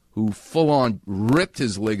Curry, who full-on ripped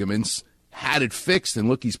his ligaments, had it fixed, and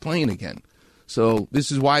look, he's playing again. So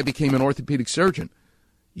this is why I became an orthopedic surgeon.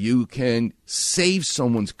 You can save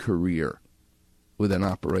someone's career with an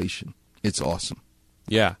operation. It's awesome.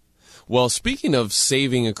 Yeah. Well, speaking of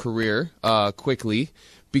saving a career, quickly,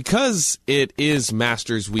 because it is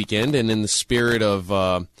Masters weekend and in the spirit of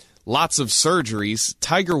lots of surgeries,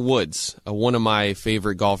 Tiger Woods, one of my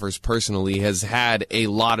favorite golfers personally, has had a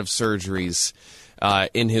lot of surgeries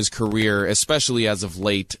in his career, especially as of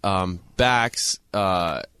late. Backs,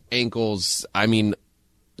 ankles,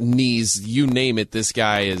 knees, you name it, this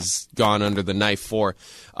guy has gone under the knife for.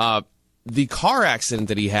 The car accident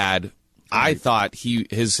that he had, I thought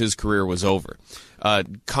his career was over.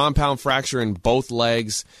 Compound fracture in both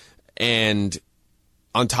legs, and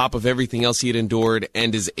on top of everything else he had endured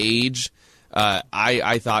and his age,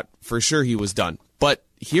 I thought for sure he was done. But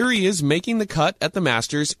here he is making the cut at the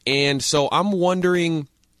Masters, and so I'm wondering,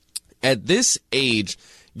 at this age,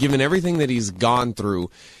 given everything that he's gone through,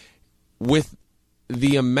 with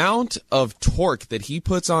the amount of torque that he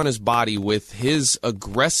puts on his body with his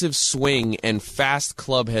aggressive swing and fast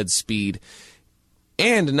clubhead speed,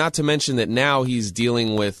 and not to mention that now he's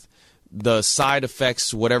dealing with the side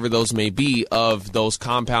effects, whatever those may be, of those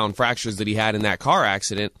compound fractures that he had in that car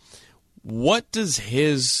accident, what does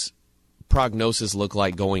his prognosis look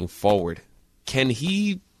like going forward? Can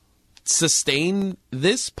he sustain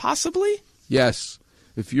this possibly? Yes.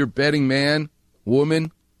 If you're betting man,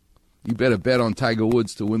 woman, you better bet on Tiger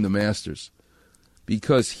Woods to win the Masters,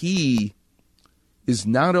 because he is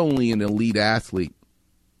not only an elite athlete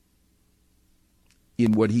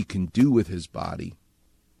in what he can do with his body.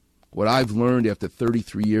 What I've learned after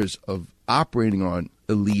 33 years of operating on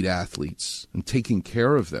elite athletes and taking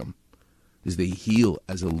care of them is they heal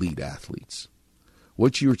as elite athletes.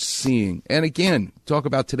 What you're seeing, and again, talk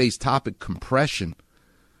about today's topic, compression.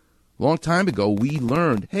 A long time ago, we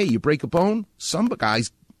learned, hey, you break a bone, some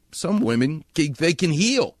guys, some women, they can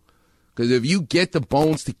heal. Because if you get the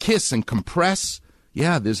bones to kiss and compress,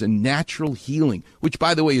 yeah, there's a natural healing, which,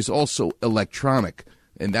 by the way, is also electronic.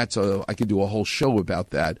 And that's I could do a whole show about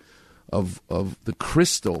that, of the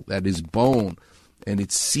crystal that is bone, and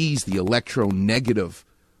it sees the electronegative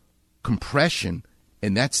compression,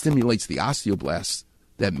 and that stimulates the osteoblasts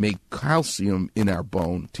that make calcium in our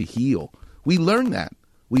bone to heal. We learn that.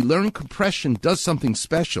 We learn compression does something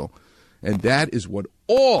special, and that is what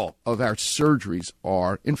all of our surgeries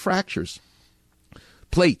are in fractures.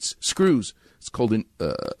 Plates, screws. It's called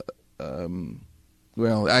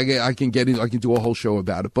well, I can get in. I can do a whole show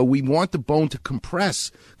about it. But we want the bone to compress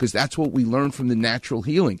because that's what we learn from the natural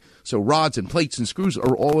healing. So rods and plates and screws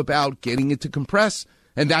are all about getting it to compress,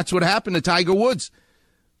 and that's what happened to Tiger Woods.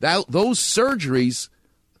 Those surgeries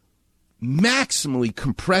maximally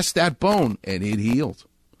compressed that bone, and it healed.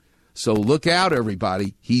 So look out,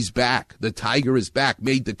 everybody. He's back. The Tiger is back,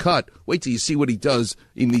 made the cut. Wait till you see what he does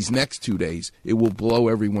in these next 2 days. It will blow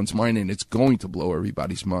everyone's mind, and it's going to blow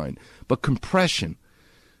everybody's mind. But compression,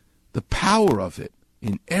 the power of it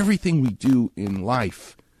in everything we do in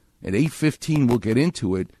life. At 8:15, we'll get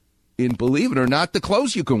into it in, believe it or not, the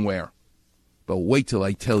clothes you can wear. But wait till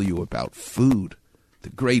I tell you about food, the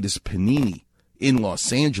greatest panini in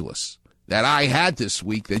Los Angeles that I had this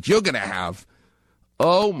week that you're going to have.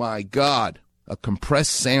 Oh, my God, a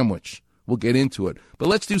compressed sandwich. We'll get into it. But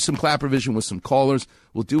let's do some Clapper Vision with some callers.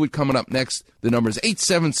 We'll do it coming up next. The number is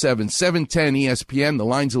 877-710-ESPN. The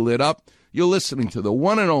lines are lit up. You're listening to the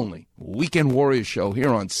one and only Weekend Warrior Show here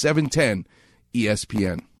on 710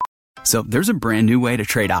 ESPN. So there's a brand new way to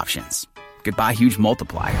trade options. Goodbye huge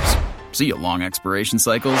multipliers. See you long expiration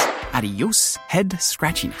cycles. Adios head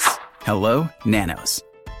scratchiness. Hello Nanos.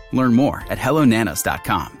 Learn more at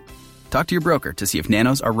hellonanos.com. Talk to your broker to see if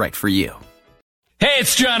nanos are right for you. Hey,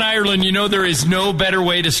 it's John Ireland. You know there is no better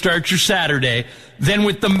way to start your Saturday than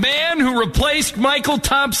with the man who replaced Michael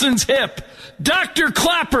Thompson's hip, Dr.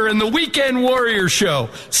 Clapper and the Weekend Warrior Show,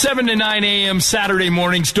 7 to 9 a.m. Saturday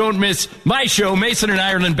mornings. Don't miss my show, Mason and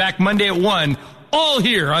Ireland, back Monday at 1, all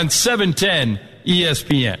here on 710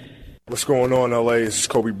 ESPN. What's going on, LA? This is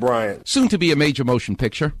Kobe Bryant. Soon to be a major motion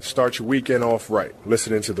picture. Start your weekend off right.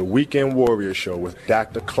 Listening to the Weekend Warrior Show with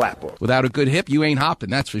Dr. Clapper. Without a good hip, you ain't hopping,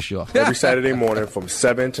 that's for sure. Every Saturday morning from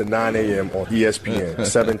 7 to 9 a.m. on ESPN,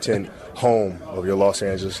 710, home of your Los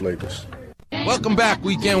Angeles Lakers. Welcome back,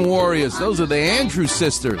 Weekend Warriors. Those are the Andrews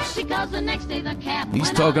sisters.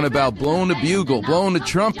 He's talking about blowing the bugle, blowing the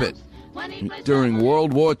trumpet during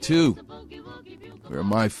World War II, where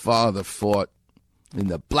my father fought in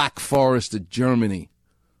the Black Forest of Germany,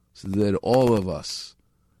 so that all of us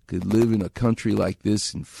could live in a country like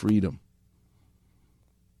this in freedom.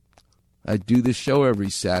 I do this show every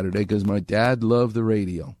Saturday because my dad loved the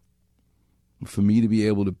radio. And for me to be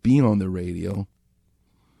able to be on the radio,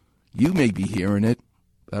 you may be hearing it,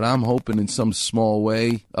 but I'm hoping in some small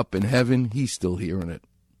way, up in heaven, he's still hearing it.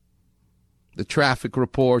 The traffic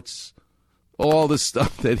reports, all the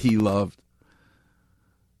stuff that he loved.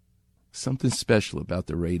 Something special about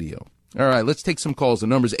the radio. All right, let's take some calls. The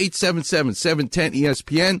number's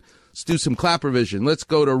 877-710-ESPN. Let's do some Clapper vision. Let's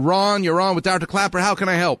go to Ron. You're on with Dr. Clapper. How can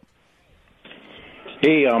I help?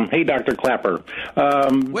 Hey, Dr. Clapper.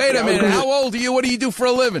 Wait a minute. How old are you? What do you do for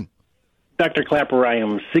a living? Dr. Clapper, I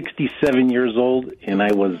am 67 years old, and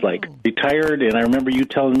I was, retired, and I remember you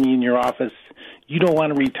telling me in your office, you don't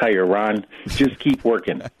want to retire, Ron. Just keep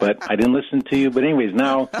working. But I didn't listen to you. But anyways,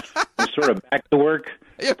 now I'm sort of back to work.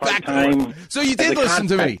 Part-time. So you did listen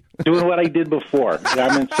to me. Doing what I did before.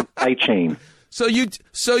 I'm in supply chain. So you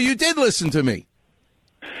did listen to me.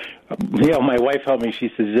 My wife helped me.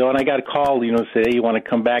 She says, and I got a call, say, hey, you want to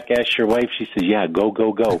come back, ask your wife? She says, yeah, go.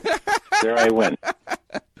 There I went.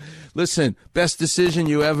 Listen, best decision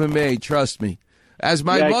you ever made, trust me. As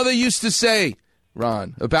my mother used to say,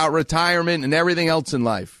 Ron, about retirement and everything else in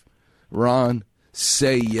life, Ron,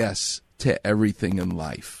 say yes to everything in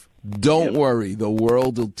life. Don't worry, the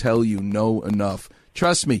world will tell you no enough.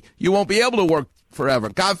 Trust me, you won't be able to work forever.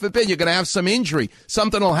 God forbid you're going to have some injury.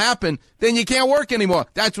 Something will happen, then you can't work anymore.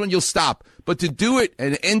 That's when you'll stop. But to do it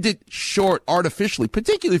and end it short artificially,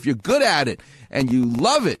 particularly if you're good at it and you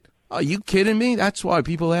love it, are you kidding me? That's why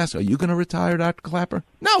people ask, are you going to retire, Dr. Clapper?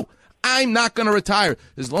 No, I'm not going to retire.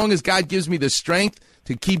 As long as God gives me the strength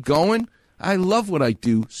to keep going, I love what I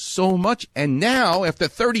do so much. And now, after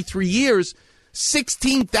 33 years,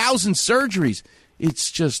 16,000 surgeries. It's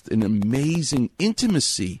just an amazing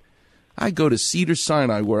intimacy. I go to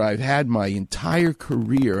Cedars-Sinai, where I've had my entire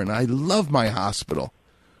career, and I love my hospital,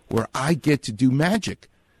 where I get to do magic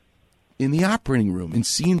in the operating room and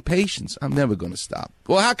seeing patients. I'm never going to stop.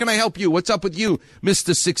 Well, how can I help you? What's up with you,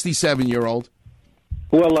 Mr. 67-year-old?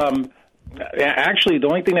 Well, actually, the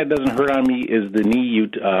only thing that doesn't hurt on me is the knee you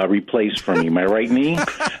replaced for me, my right knee.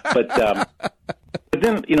 But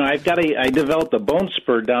then, I developed a bone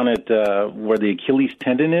spur down at where the Achilles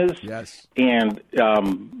tendon is. Yes. And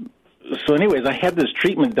so anyways, I had this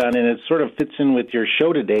treatment done, and it sort of fits in with your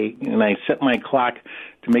show today. And I set my clock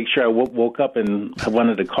to make sure I woke up, and I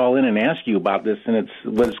wanted to call in and ask you about this. And it's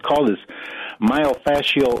what it's called is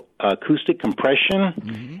myofascial acoustic compression.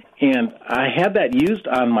 Mm-hmm. And I had that used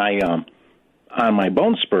on my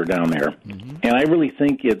bone spur down there. Mm-hmm. And I really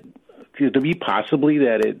think it to be possibly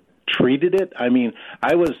that it treated it. I mean,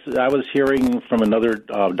 I was hearing from another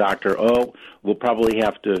doctor, we'll probably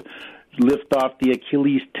have to lift off the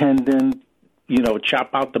Achilles tendon,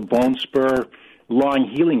 chop out the bone spur, long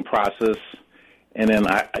healing process. And then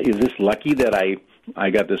is this lucky that I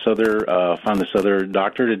got this other, found this other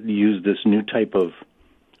doctor to use this new type of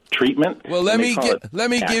treatment? Well, let me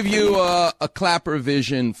give you a Clapper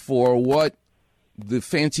vision for what the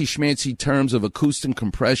fancy schmancy terms of acoustic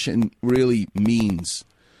compression really means.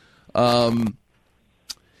 What's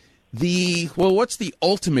the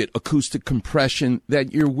ultimate acoustic compression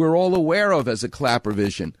that we're all aware of as a Clapper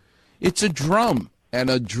vision? It's a drum and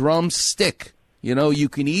a drum stick. You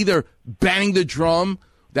can either bang the drum,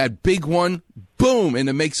 that big one, boom, and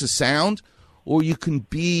it makes a sound, or you can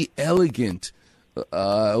be elegant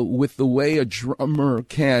with the way a drummer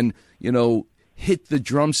can, hit the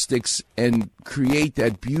drumsticks and create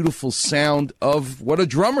that beautiful sound of what a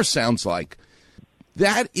drummer sounds like.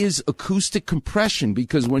 That is acoustic compression,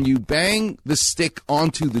 because when you bang the stick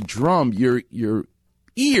onto the drum, your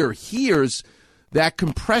ear hears that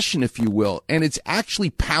compression, if you will, and it's actually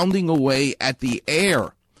pounding away at the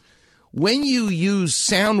air. When you use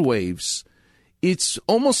sound waves, it's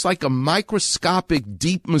almost like a microscopic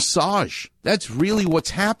deep massage. That's really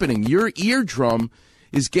what's happening. Your eardrum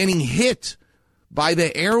is getting hit by the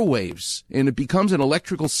airwaves, and it becomes an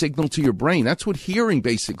electrical signal to your brain. That's what hearing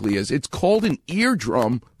basically is. It's called an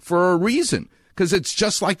eardrum for a reason, because it's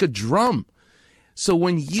just like a drum. So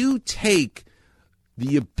when you take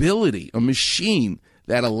the ability, a machine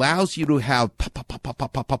that allows you to have pop, pop, pop, pop,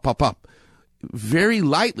 pop, pop, pop, pop, pop, very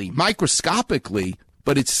lightly, microscopically,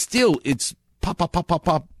 but it's pop, pop, pop, pop,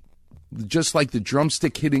 pop, just like the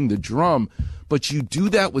drumstick hitting the drum, but you do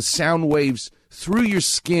that with sound waves through your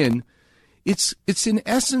skin. It's in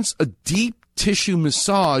essence a deep tissue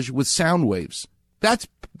massage with sound waves. That's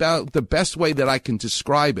about the best way that I can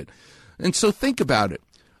describe it. And so think about it.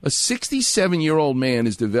 A 67-year-old man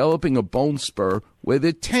is developing a bone spur where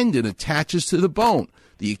the tendon attaches to the bone.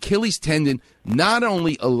 The Achilles tendon not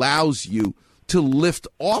only allows you to lift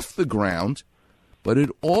off the ground, but it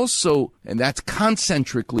also, and that's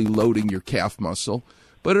concentrically loading your calf muscle,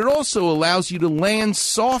 but it also allows you to land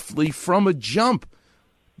softly from a jump.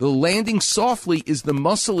 The landing softly is the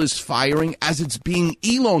muscle is firing as it's being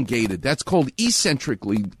elongated. That's called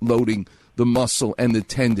eccentrically loading the muscle and the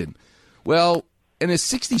tendon. Well, in a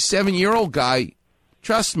 67-year-old guy,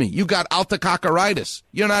 trust me, you got altococcaritis.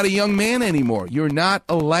 You're not a young man anymore. You're not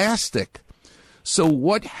elastic. So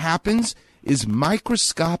what happens is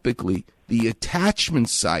microscopically, the attachment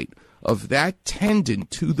site of that tendon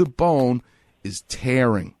to the bone is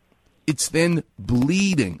tearing. It's then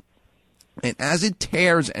bleeding. And as it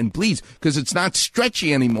tears and bleeds, because it's not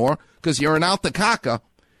stretchy anymore, because you're an altocaca,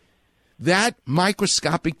 that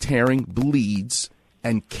microscopic tearing bleeds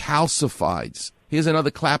and calcifies. Here's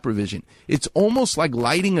another Clapper vision. It's almost like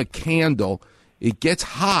lighting a candle. It gets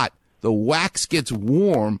hot, the wax gets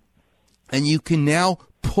warm, and you can now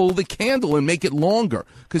pull the candle and make it longer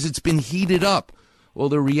because it's been heated up. Well,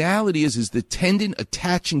 the reality is the tendon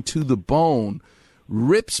attaching to the bone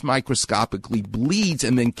rips microscopically, bleeds,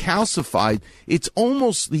 and then calcified. It's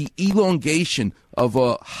almost the elongation of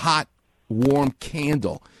a hot, warm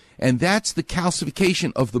candle. And that's the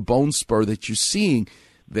calcification of the bone spur that you're seeing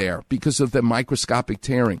there because of the microscopic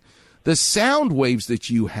tearing. The sound waves that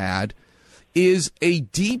you had is a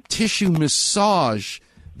deep tissue massage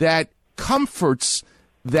that comforts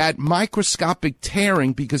that microscopic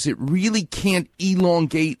tearing because it really can't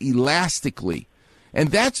elongate elastically. And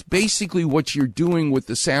that's basically what you're doing with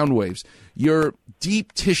the sound waves. You're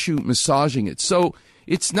deep tissue massaging it. So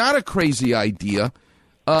it's not a crazy idea.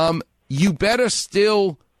 You better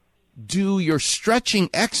still do your stretching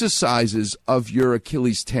exercises of your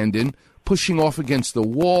Achilles tendon, pushing off against the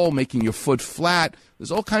wall, making your foot flat.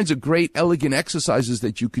 There's all kinds of great, elegant exercises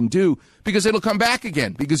that you can do because it'll come back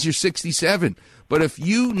again because you're 67. But if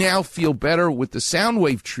you now feel better with the sound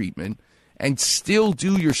wave treatment and still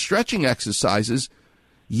do your stretching exercises,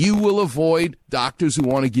 you will avoid doctors who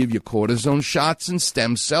want to give you cortisone shots and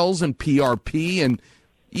stem cells and PRP and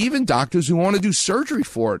even doctors who want to do surgery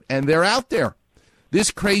for it. And they're out there. This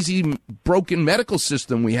crazy broken medical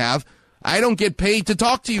system we have, I don't get paid to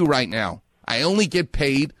talk to you right now. I only get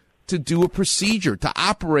paid to do a procedure, to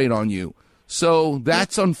operate on you. So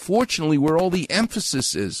that's unfortunately where all the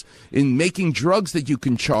emphasis is, in making drugs that you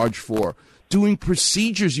can charge for, doing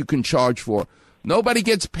procedures you can charge for. Nobody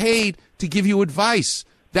gets paid to give you advice.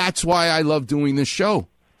 That's why I love doing this show.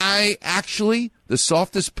 The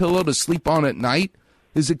softest pillow to sleep on at night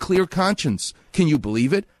is a clear conscience. Can you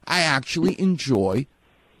believe it? I actually enjoy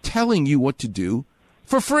telling you what to do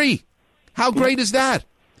for free. How great is that?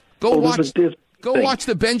 Go watch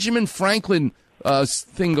the Benjamin Franklin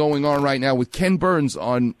thing going on right now with Ken Burns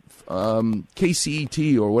on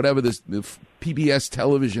KCET or whatever the PBS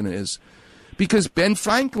television is. Because Ben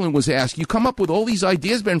Franklin was asked, you come up with all these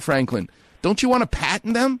ideas, Ben Franklin. Don't you want to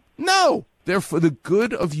patent them? No. They're for the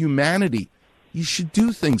good of humanity. You should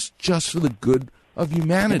do things just for the good of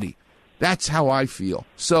humanity. That's how I feel.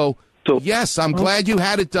 So yes, I'm glad you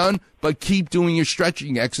had it done, but keep doing your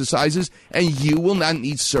stretching exercises, and you will not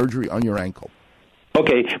need surgery on your ankle.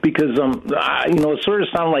 Okay, because it sort of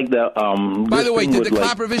sounded like the. By the way, did the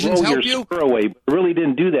Clapper Visions help you? Away, but it really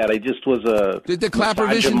didn't do that. I just was Did the Clapper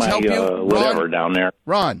Visions help you, whatever down there?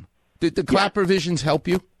 Ron, did the Clapper Visions help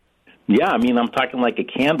you? Yeah, I mean, I'm talking like a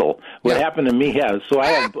candle. What happened to me has. So I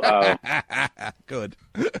have. Good.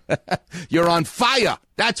 You're on fire.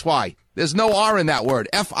 That's why. There's no R in that word.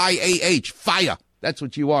 F-I-A-H. Fire. That's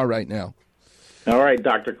what you are right now. All right,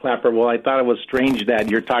 Dr. Clapper. Well, I thought it was strange that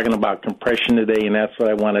you're talking about compression today, and that's what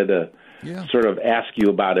I wanted to sort of ask you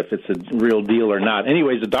about, if it's a real deal or not.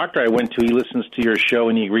 Anyways, the doctor I went to, he listens to your show,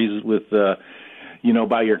 and he agrees with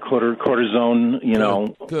about your cortisone,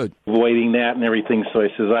 good, avoiding that and everything. So I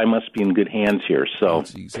says, I must be in good hands here. So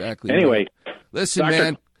that's exactly. Anyway, right. Listen,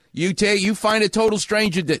 man, you find a total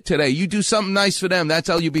stranger today. You do something nice for them. That's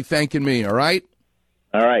how you be thanking me. All right.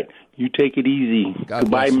 All right. You take it easy.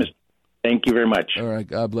 Goodbye, Mr. Thank you very much. All right.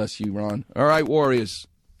 God bless you, Ron. All right, Warriors.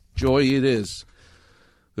 Joy it is.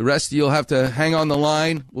 The rest of you will have to hang on the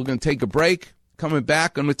line. We're going to take a break. Coming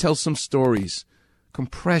back, I'm going to tell some stories.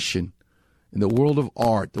 Compression in the world of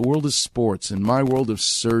art, the world of sports, and my world of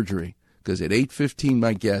surgery. Because at 8:15,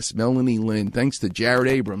 my guest, Melanie Lynn, thanks to Jared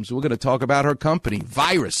Abrams, we're going to talk about her company,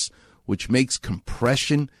 Virus, which makes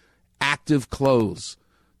compression active clothes,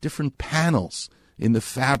 different panels in the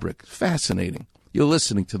fabric. Fascinating. You're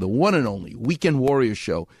listening to the one and only Weekend Warrior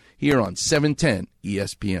Show here on 710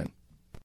 ESPN.